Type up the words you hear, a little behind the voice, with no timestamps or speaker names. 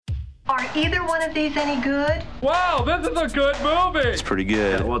Are either one of these any good? Wow, this is a good movie. It's pretty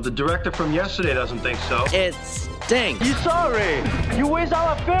good. Yeah, well, the director from yesterday doesn't think so. It stinks. You sorry? You waste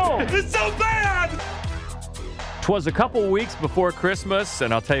all the film. It's so bad. 'Twas a couple weeks before Christmas,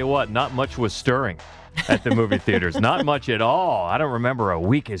 and I'll tell you what, not much was stirring at the movie theaters. Not much at all. I don't remember a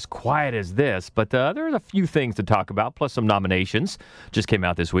week as quiet as this, but there are a few things to talk about, plus some nominations just came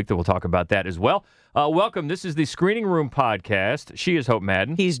out this week that we'll talk about that as well. Welcome. This is the Screening Room Podcast. She is Hope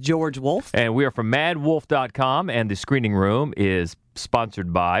Madden. He's George Wolf. And we are from madwolf.com, and the Screening Room is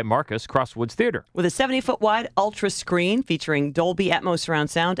sponsored by Marcus Crosswoods Theater. With a 70-foot wide ultra screen featuring Dolby Atmos surround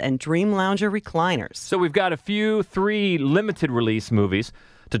sound and Dream Lounger recliners. So we've got three limited release movies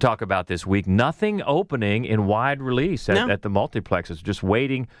to talk about this week. Nothing opening in wide release at the multiplexes. Just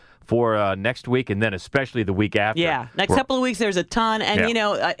waiting for next week and then especially the week after. Yeah, next couple of weeks there's a ton. And, you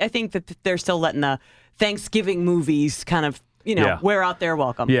know, I think that they're still letting the Thanksgiving movies kind of, wear out their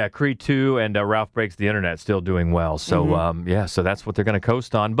welcome. Yeah, Creed 2 and Ralph Breaks the Internet still doing well. So, so that's what they're going to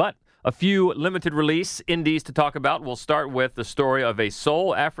coast on. But a few limited release indies to talk about. We'll start with the story of a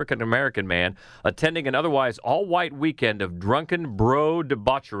sole African-American man attending an otherwise all-white weekend of drunken bro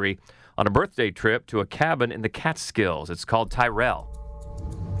debauchery on a birthday trip to a cabin in the Catskills. It's called Tyrel.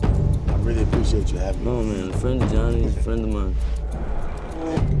 I really appreciate you having me. No, man, a friend of Johnny's, a friend of mine.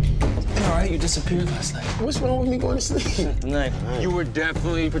 All right, you disappeared last night. What's wrong with me going to sleep? Tonight. You were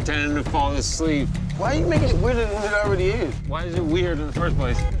definitely pretending to fall asleep. Why are you making it weirder than it already is? Why is it weird in the first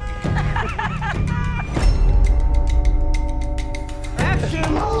place?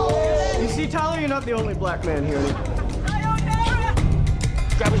 Action! You see, Tyler, you're not the only black man here.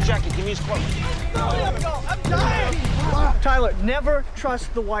 Grab his jacket, give me his quote. I'm dying! Tyler, never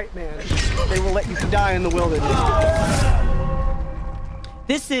trust the white man. They will let you die in the wilderness.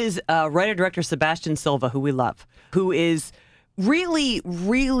 This is writer-director Sebastian Silva, who we love, who is really,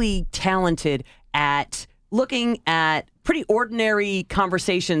 really talented at looking at pretty ordinary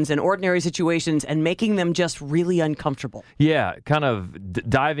conversations and ordinary situations and making them just really uncomfortable. Yeah, kind of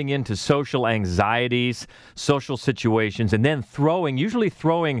diving into social anxieties, social situations, and then usually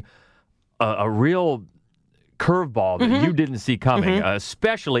throwing a real curveball that you didn't see coming,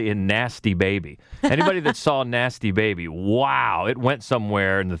 especially in Nasty Baby. Anybody that saw Nasty Baby, wow, it went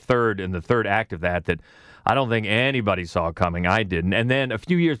somewhere in the third act of that I don't think anybody saw coming. I didn't. And then a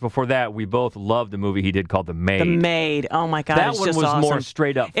few years before that, we both loved the movie he did called The Maid. The Maid. Oh my God, that it's one just was awesome. more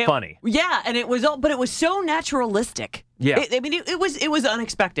straight up funny. Yeah, and it was so naturalistic. Yeah, it was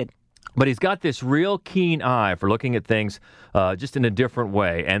unexpected. But he's got this real keen eye for looking at things just in a different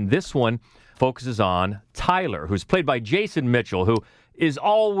way. And this one focuses on Tyler, who's played by Jason Mitchell, who is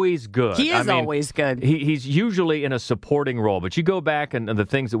always good. He is always good. He's usually in a supporting role, but you go back and the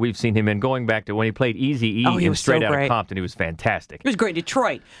things that we've seen him in, going back to when he played Eazy-E in Straight Outta Compton, he was fantastic. He was great.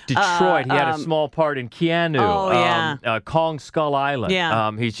 Detroit. He had a small part in Keanu. Kong Skull Island.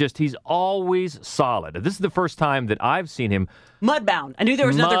 Yeah. He's always solid. This is the first time that I've seen him. Mudbound. I knew there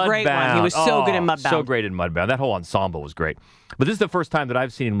was another great one. He was so good in Mudbound. So great in Mudbound. That whole ensemble was great. But this is the first time that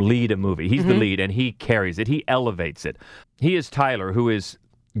I've seen him lead a movie. He's the lead, and he carries it. He elevates it. He is Tyler, who is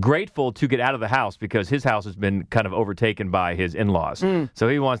grateful to get out of the house because his house has been kind of overtaken by his in-laws. So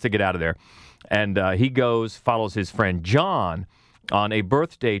he wants to get out of there. And he follows his friend John on a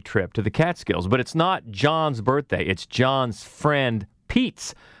birthday trip to the Catskills. But it's not John's birthday. It's John's friend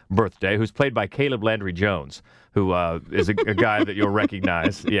Pete's birthday, who's played by Caleb Landry Jones, who is a guy that you'll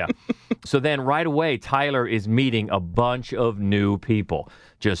recognize. Yeah. So then right away, Tyler is meeting a bunch of new people,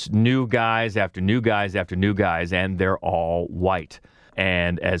 just new guys after new guys after new guys, and they're all white.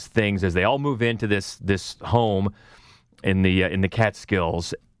 And as they all move into this home in the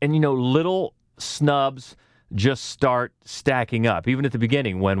Catskills, and little snubs just start stacking up. Even at the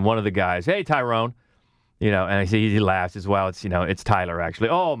beginning, when one of the guys, "Hey, Tyrone," and I see he laughs as well. It's Tyler actually.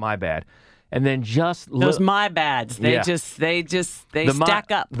 Oh, my bad. And then those my bads, they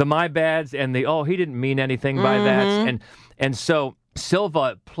stack up. The my bads and he didn't mean anything by that. And so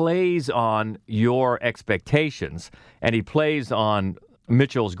Silva plays on your expectations, and he plays on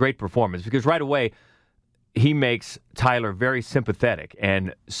Mitchell's great performance because right away he makes Tyler very sympathetic,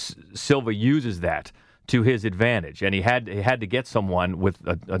 and Silva uses that to his advantage. And he had to get someone with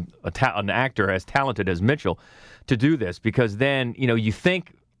an actor as talented as Mitchell to do this, because then you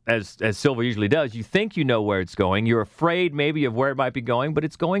think, as Silva usually does, you think you know where it's going. You're afraid maybe of where it might be going, but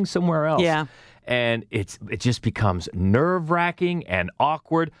it's going somewhere else. Yeah. And it just becomes nerve-wracking and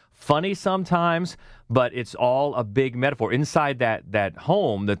awkward, funny sometimes, but it's all a big metaphor. Inside that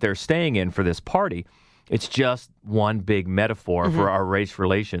home that they're staying in for this party, It's just one big metaphor for our race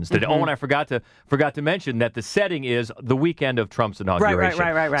relations today. Oh, and I forgot to mention that the setting is the weekend of Trump's inauguration.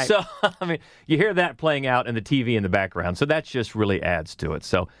 Right. So, I mean, you hear that playing out in the TV in the background. So that just really adds to it.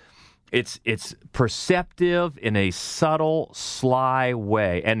 So it's perceptive in a subtle, sly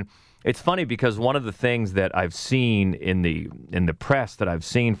way. And it's funny because one of the things that I've seen in the press that I've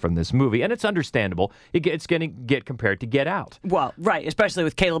seen from this movie, and it's understandable, it's going to get compared to Get Out. Well, right, especially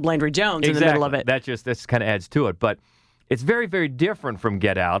with Caleb Landry Jones in the middle of it. That kind of adds to it. But it's very, very different from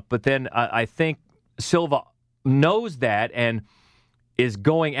Get Out. But then I think Silva knows that and is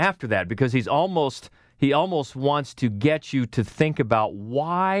going after that because he almost wants to get you to think about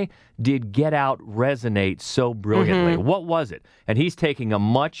why did Get Out resonate so brilliantly? What was it? And he's taking a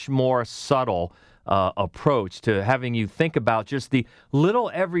much more subtle approach to having you think about just the little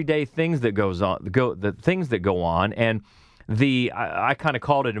everyday things that the things that go on. And I kind of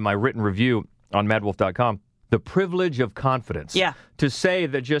called it in my written review on madwolf.com, the privilege of confidence. Yeah. To say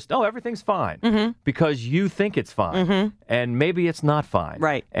that just, everything's fine because you think it's fine and maybe it's not fine.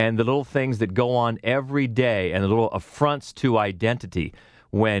 Right. And the little things that go on every day and the little affronts to identity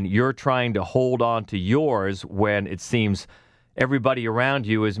when you're trying to hold on to yours when it seems everybody around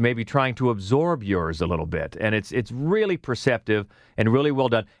you is maybe trying to absorb yours a little bit. And it's really perceptive and really well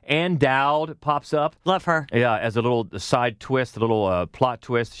done. Ann Dowd pops up. Love her. Yeah, as a little side twist, a little plot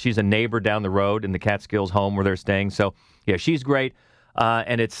twist. She's a neighbor down the road in the Catskills home where they're staying. So, yeah, she's great.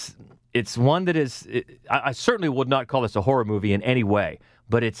 And it's one that is, I certainly would not call this a horror movie in any way,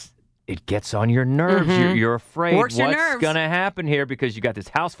 but it gets on your nerves. You're afraid Works your what's nerves. going to happen here because you got this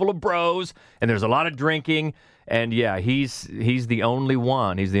house full of bros and there's a lot of drinking. And yeah, he's the only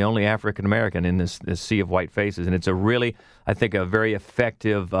one. He's the only African American in this sea of white faces. And it's a really, I think, a very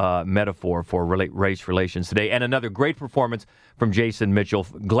effective metaphor for race relations today. And another great performance from Jason Mitchell.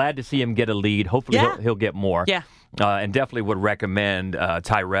 Glad to see him get a lead. Hopefully he'll get more. Yeah. And definitely would recommend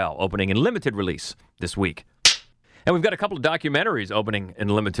Tyrel, opening in limited release this week. And we've got a couple of documentaries opening in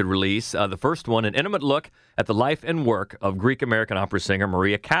limited release. The first one, an intimate look at the life and work of Greek-American opera singer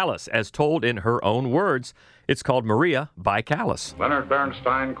Maria Callas, as told in her own words. It's called Maria by Callas. Leonard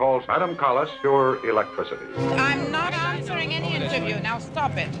Bernstein calls Madame Callas pure electricity. I'm not answering any interview. Now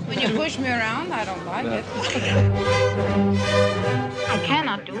stop it. When you push me around, I don't like it. I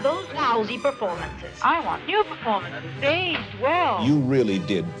cannot do those lousy performances. I want new performances. Staged well. You really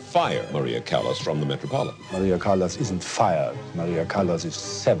did fire Maria Callas from the Metropolitan. Maria Callas isn't fired. Maria Callas is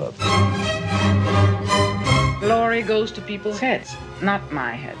severed. Glory goes to people's heads, not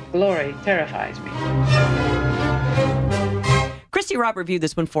my head. Glory terrifies me. Christy Robb reviewed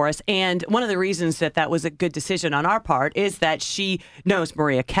this one for us, and one of the reasons that was a good decision on our part is that she knows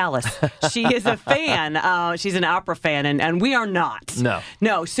Maria Callas. She is a fan. She's an opera fan, and we are not.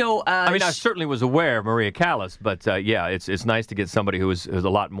 No. So I mean, I certainly was aware of Maria Callas, but yeah, it's nice to get somebody who's a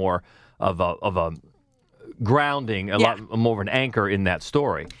lot more of a grounding, a lot more of an anchor in that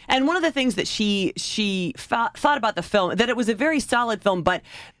story. And one of the things that she thought about the film, that it was a very solid film, but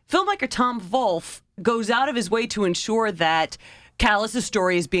filmmaker Tom Wolfe goes out of his way to ensure that Callas'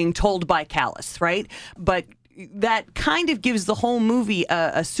 story is being told by Callas, right? But that kind of gives the whole movie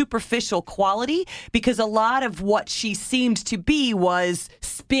a superficial quality because a lot of what she seemed to be was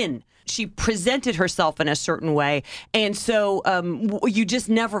spin. She presented herself in a certain way, and so you just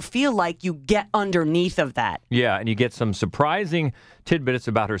never feel like you get underneath of that. Yeah, and you get some surprising tidbits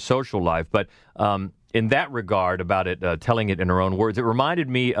about her social life, but in that regard, about it, telling it in her own words, it reminded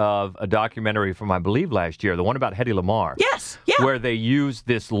me of a documentary from, I believe, last year, the one about Hedy Lamarr. Yes, yeah. Where they used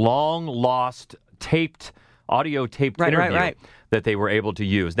this long-lost audio-taped interview that they were able to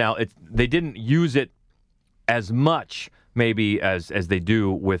use. Now, they didn't use it as much maybe as they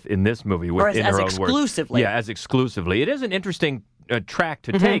do in this movie, in her own words. Exclusively. Yeah, as exclusively. It is an interesting track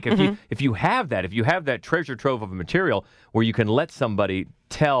to take if you have that treasure trove of material where you can let somebody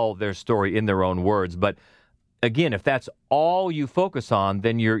tell their story in their own words. But again, if that's all you focus on,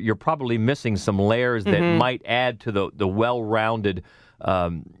 then you're probably missing some layers that might add to the well-rounded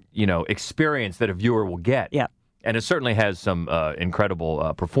experience that a viewer will get. Yeah. And it certainly has some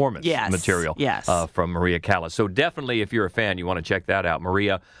incredible performance material from Maria Callas. So definitely, if you're a fan, you want to check that out,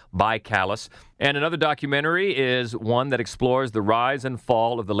 Maria by Callas. And another documentary is one that explores the rise and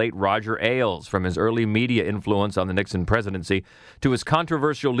fall of the late Roger Ailes, from his early media influence on the Nixon presidency to his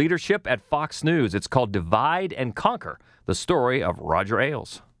controversial leadership at Fox News. It's called Divide and Conquer, the story of Roger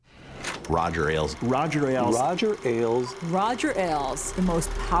Ailes. Roger Ailes. Roger Ailes. Roger Ailes. Roger Ailes, the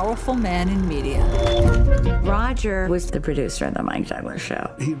most powerful man in media. Roger was the producer of the Mike Douglas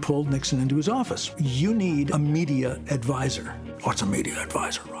Show. He pulled Nixon into his office. You need a media advisor. What's a media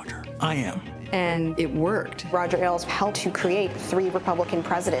advisor, Roger? I am. and it worked. Roger Ailes helped to create 3 Republican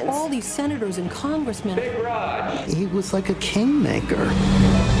presidents. All these senators and congressmen. He was like a kingmaker.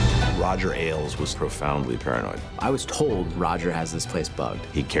 Roger Ailes was profoundly paranoid. I was told Roger has this place bugged.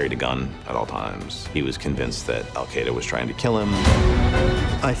 He carried a gun at all times. He was convinced that Al-Qaeda was trying to kill him.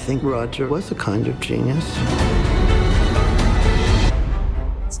 I think Roger was a kind of genius.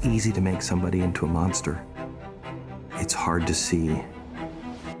 It's easy to make somebody into a monster. It's hard to see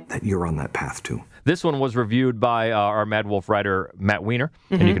that you're on that path too. This one was reviewed by our Mad Wolf writer, Matt Weiner,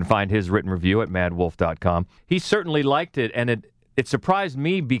 and you can find his written review at madwolf.com. He certainly liked it, and it surprised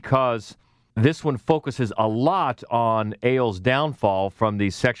me because this one focuses a lot on Ailes' downfall from the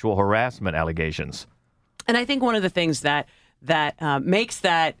sexual harassment allegations. And I think one of the things that makes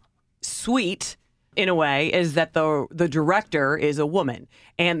that sweet in a way is that the director is a woman,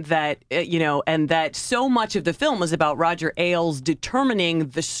 and that and that so much of the film is about Roger Ailes determining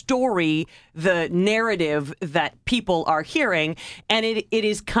the story, the narrative that people are hearing, and it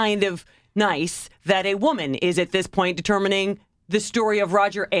is kind of nice that a woman is at this point determining the story of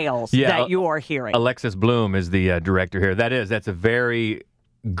Roger Ailes that you are hearing. Alexis Bloom is the director here. That's a very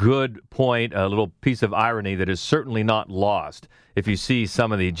good point, a little piece of irony that is certainly not lost if you see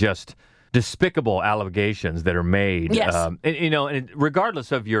some of the just despicable allegations that are made. Yes. And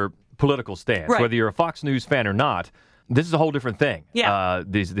regardless of your political stance, right, whether you're a Fox News fan or not, this is a whole different thing. Yeah.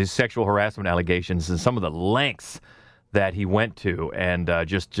 These sexual harassment allegations and some of the lengths that he went to, and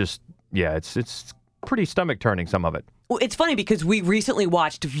it's pretty stomach turning, some of it. Well, it's funny because we recently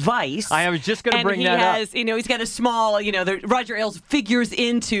watched Vice. I was just going to bring that up. He's got a small, Roger Ailes figures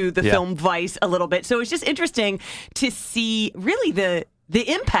into the film Vice a little bit. So it's just interesting to see really the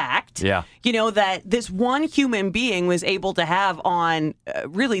impact, that this one human being was able to have on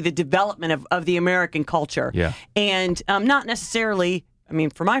really the development of the American culture. Yeah. And not necessarily,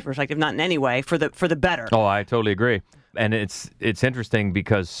 from my perspective, not in any way, for the better. Oh, I totally agree. And it's interesting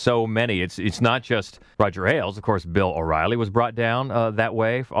because so many, it's not just Roger Ailes. Of course, Bill O'Reilly was brought down that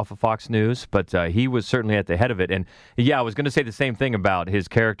way off of Fox News, but he was certainly at the head of it. And I was going to say the same thing about his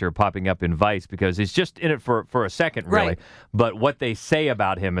character popping up in Vice, because he's just in it for a second, really. Right. But what they say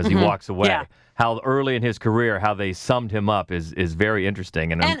about him as he walks away, how early in his career, how they summed him up is very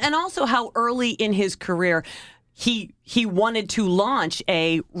interesting. And also how early in his career he wanted to launch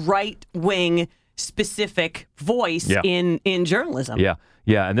a right-wing specific voice in journalism.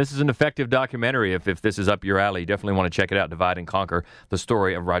 Yeah, and this is an effective documentary. If this is up your alley, you definitely want to check it out, Divide and Conquer, the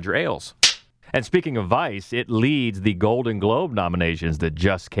story of Roger Ailes. And speaking of Vice, it leads the Golden Globe nominations that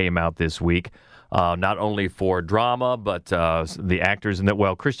just came out this week, not only for drama, but the actors in that.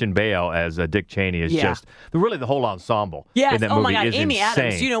 Well, Christian Bale as Dick Cheney is just really the whole ensemble in that movie. Oh my God, is Amy insane.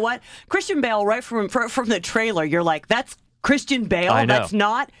 Adams. You know what? Christian Bale, right from the trailer, you're like, that's Christian Bale. I know. That's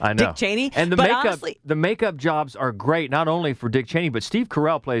not Dick Cheney. And honestly, the makeup jobs are great, not only for Dick Cheney, but Steve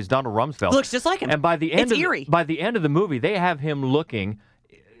Carell plays Donald Rumsfeld. Looks just like him. And by the end eerie. By the end of the movie, they have him looking,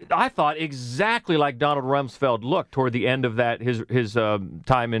 I thought, exactly like Donald Rumsfeld looked toward the end of that his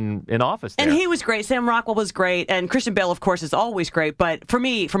time in office there. And he was great. Sam Rockwell was great, and Christian Bale, of course, is always great. But for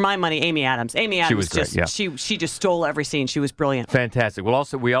my money, Amy Adams. She was great, she just stole every scene. She was brilliant. Fantastic. Well,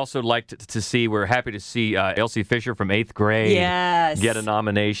 we also liked to see. We're happy to see Elsie Fisher from 8th Grade get a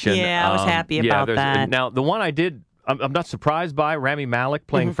nomination. Yeah, I was happy about that. Now, the one I did. I'm not surprised by Rami Malek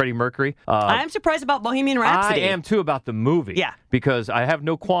playing Freddie Mercury. I am surprised about Bohemian Rhapsody. I am too about the movie. Yeah. Because I have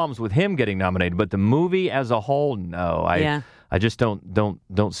no qualms with him getting nominated, but the movie as a whole, no. I just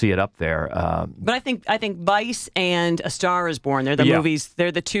don't see it up there. But I think Vice and A Star Is Born, they're the movies.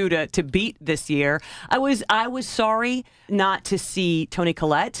 They're the two to beat this year. I was sorry not to see Toni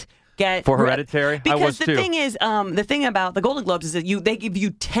Collette for Hereditary. Because I was the too. thing is, the thing about the Golden Globes is that they give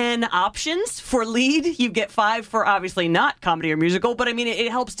you 10 options for lead. You get 5 for obviously not comedy or musical, but it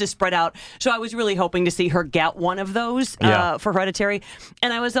helps to spread out. So I was really hoping to see her get one of those for Hereditary.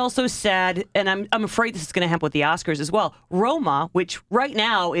 And I was also sad, and I'm afraid this is going to happen with the Oscars as well. Roma, which right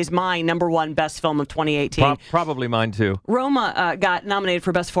now is my #1 best film of 2018. Probably mine too. Roma got nominated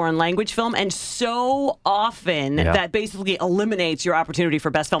for Best Foreign Language Film, and so often that basically eliminates your opportunity for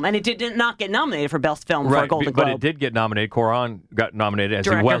Best Film. And it did not get nominated for Best Film for a Golden Globe. But it did get nominated. Cuarón got nominated,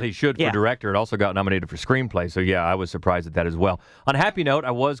 as he should, for director. It also got nominated for screenplay. So, I was surprised at that as well. On a happy note,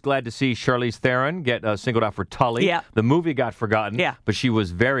 I was glad to see Charlize Theron get singled out for Tully. Yeah. The movie got forgotten, but she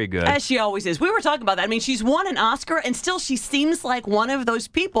was very good. As she always is. We were talking about that. She's won an Oscar, and still she seems like one of those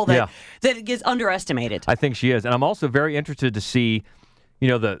people that gets underestimated. I think she is. And I'm also very interested to see,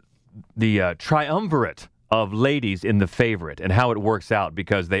 the triumvirate of ladies in The Favorite and how it works out,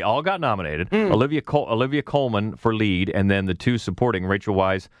 because they all got nominated. Olivia Colman for lead, and then the two supporting, Rachel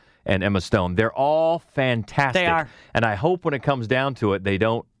Weisz and Emma Stone. They're all fantastic. They are. And I hope when it comes down to it, they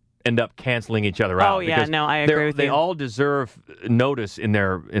don't end up canceling each other out. Oh, yeah, no, I agree with you. They all deserve notice in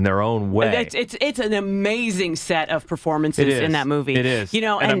their own way. It's an amazing set of performances in that movie. It is. You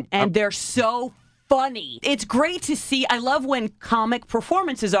know, and they're so funny. It's great to see. I love when comic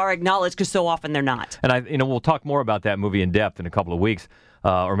performances are acknowledged because so often they're not. And we'll talk more about that movie in depth in a couple of weeks.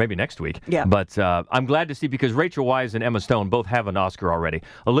 Or maybe next week. Yeah. But I'm glad to see, because Rachel Weisz and Emma Stone both have an Oscar already.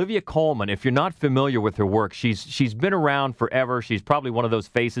 Olivia Colman, if you're not familiar with her work, she's been around forever. She's probably one of those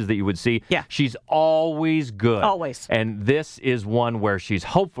faces that you would see. Yeah. She's always good. Always. And this is one where she's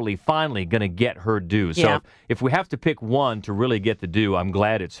hopefully finally going to get her due. So Yeah. if we have to pick one to really get the due, I'm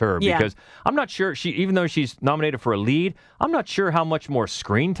glad it's her. Yeah. Because I'm not sure, even though she's nominated for a lead, I'm not sure how much more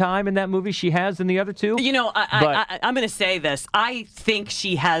screen time in that movie she has than the other two. You know, I'm going to say this. I think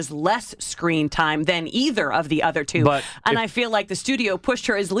she has less screen time than either of the other two. I feel like the studio pushed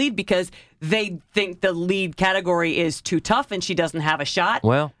her as lead because they think the lead category is too tough and she doesn't have a shot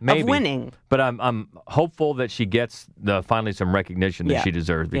of winning. But I'm hopeful that she gets finally some recognition that she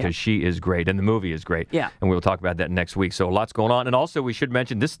deserves, because she is great and the movie is great. Yeah. And we'll talk about that next week. So lots going on. And also we should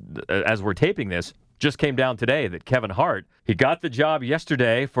mention this, as we're taping this, just came down today that Kevin Hart, he got the job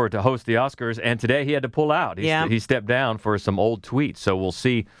yesterday to host the Oscars, and today he had to pull out. He stepped down for some old tweets, so we'll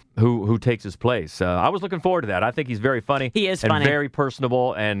see who takes his place. I was looking forward to that. I think he's very funny. He is and funny. Very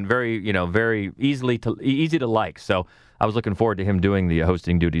personable and very easy to like. So I was looking forward to him doing the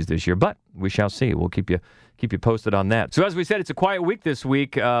hosting duties this year, but we shall see. We'll keep you posted on that. So as we said, it's a quiet week this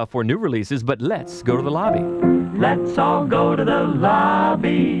week for new releases, but let's go to the lobby. Let's all go to the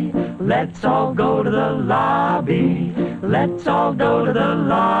lobby. Let's all go to the lobby. Let's all go to the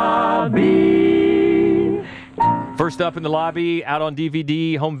lobby. First up in the lobby, out on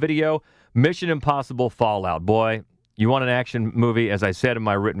DVD, home video, Mission Impossible Fallout. Boy, you want an action movie, as I said in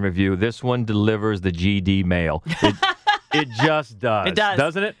my written review, this one delivers the GD mail. It just does. It does.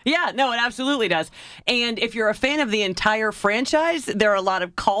 Doesn't it? Yeah, no, it absolutely does. And if you're a fan of the entire franchise, there are a lot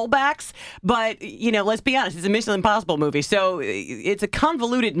of callbacks. But, let's be honest, it's a Mission Impossible movie. So it's a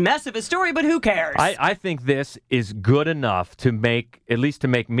convoluted mess of a story, but who cares? I think this is good enough to make me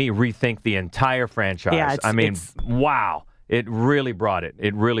rethink the entire franchise. Yeah, wow. It really brought it.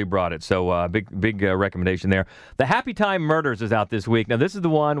 So big recommendation there. The Happy Time Murders is out this week. Now, this is the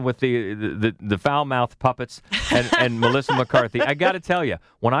one with the foul-mouthed puppets and Melissa McCarthy. I got to tell you,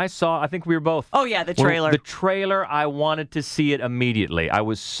 when I saw, I think we were both. Oh, yeah, the trailer. The trailer, I wanted to see it immediately. I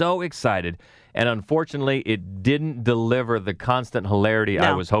was so excited. And unfortunately, it didn't deliver the constant hilarity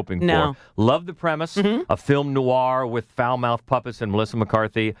I was hoping for. Love the premise, a film noir with foul-mouthed puppets and Melissa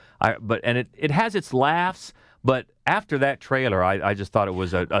McCarthy. It has its laughs. But after that trailer, I just thought it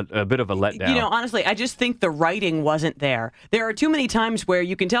was a bit of a letdown. Honestly, I just think the writing wasn't there. There are too many times where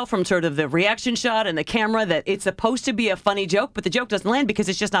you can tell from sort of the reaction shot and the camera that it's supposed to be a funny joke, but the joke doesn't land because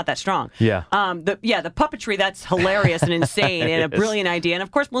it's just not that strong. Yeah. The puppetry, that's hilarious and insane and a brilliant idea. And of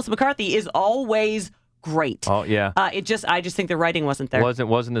course, Melissa McCarthy is always great. Oh, yeah. I just think the writing wasn't there.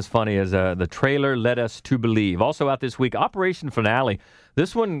 Wasn't as funny as the trailer led us to believe. Also out this week, Operation Finale.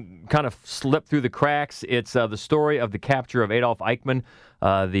 This one kind of slipped through the cracks. It's the story of the capture of Adolf Eichmann,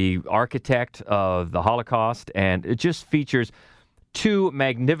 the architect of the Holocaust, and it just features two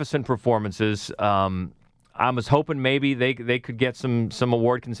magnificent performances. I was hoping maybe they could get some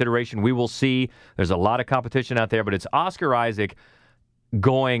award consideration. We will see. There's a lot of competition out there, but it's Oscar Isaac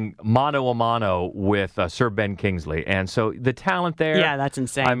going mano a mano with Sir Ben Kingsley. And so the talent there... Yeah, that's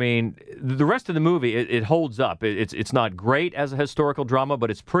insane. I mean, the rest of the movie, it holds up. It's not great as a historical drama, but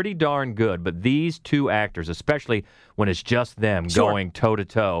it's pretty darn good. But these two actors, especially when it's just them going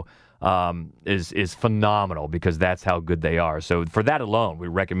toe-to-toe, is phenomenal because that's how good they are. So for that alone, we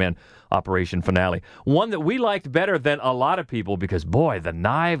recommend Operation Finale. One that we liked better than a lot of people because, boy, the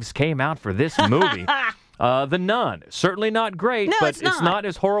knives came out for this movie. The Nun, certainly not great, but it's not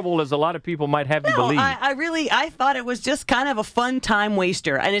as horrible as a lot of people might have you believe. I thought it was just kind of a fun time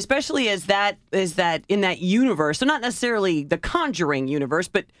waster, and especially as that in that universe. So not necessarily the Conjuring universe,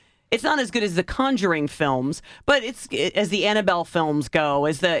 but it's not as good as the Conjuring films. But as the Annabelle films go,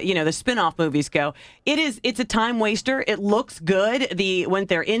 as the spin-off movies go, it's a time waster. It looks good. When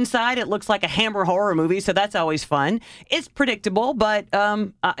they're inside, it looks like a Hammer horror movie, so that's always fun. It's predictable, but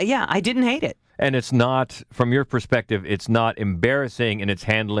I didn't hate it. And it's not, from your perspective, it's not embarrassing in its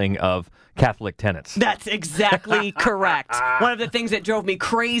handling of Catholic tenets. That's exactly correct. One of the things that drove me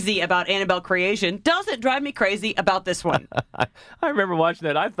crazy about Annabelle Creation doesn't drive me crazy about this one. I remember watching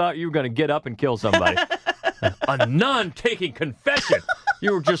that. I thought you were going to get up and kill somebody. A nun taking confession.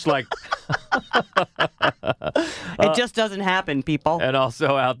 You were just like... It just doesn't happen, people. And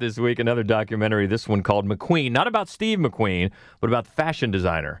also out this week, another documentary, this one called McQueen. Not about Steve McQueen, but about the fashion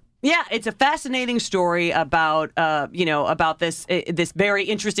designer. Yeah, it's a fascinating story about, about this very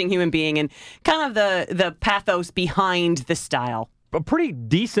interesting human being and kind of the pathos behind the style. A pretty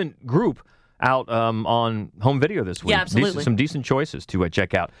decent group out on home video this week. Yeah, absolutely. Some decent choices to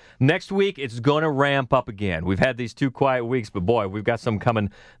check out. Next week, it's going to ramp up again. We've had these 2 quiet weeks, but boy, we've got some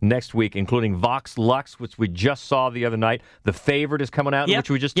coming next week, including Vox Lux, which we just saw the other night. The Favorite is coming out, which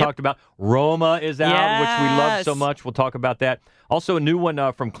we just talked about. Roma is out, which we love so much. We'll talk about that. Also, a new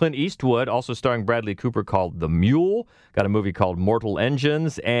one from Clint Eastwood, also starring Bradley Cooper, called The Mule. Got a movie called Mortal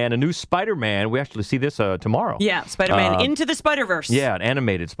Engines, and a new Spider-Man. We actually see this tomorrow. Yeah, Spider-Man Into the Spider-Verse. Yeah, an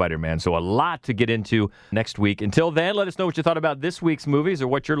animated Spider-Man. So a lot to get into next week. Until then, let us know what you thought about this week's movies or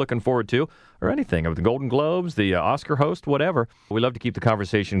what you're looking forward to or anything. Of the Golden Globes, the Oscar host, whatever. We love to keep the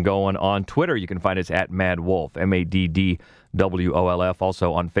conversation going on Twitter. You can find us at Mad Wolf, MADDWOLF.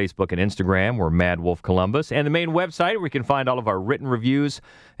 Also on Facebook and Instagram, we're Mad Wolf Columbus. And the main website where you can find all of our written reviews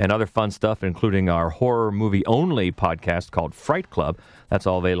and other fun stuff, including our horror movie only podcast called Fright Club. That's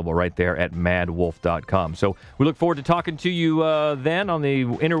all available right there at madwolf.com. So we look forward to talking to you then on the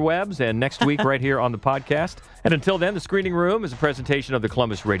interwebs and next week right here on the podcast. And until then, The Screening Room is a presentation of the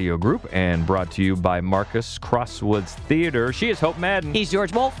Columbus Radio Group and brought to you by Marcus Crosswoods Theater. She is Hope Madden. He's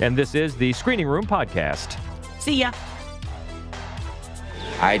George Wolf. And this is The Screening Room Podcast. See ya.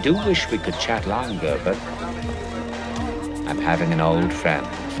 I do wish we could chat longer, but I'm having an old friend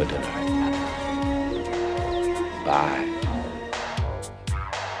for dinner. Bye.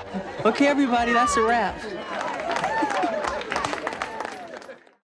 Okay, everybody, that's a wrap.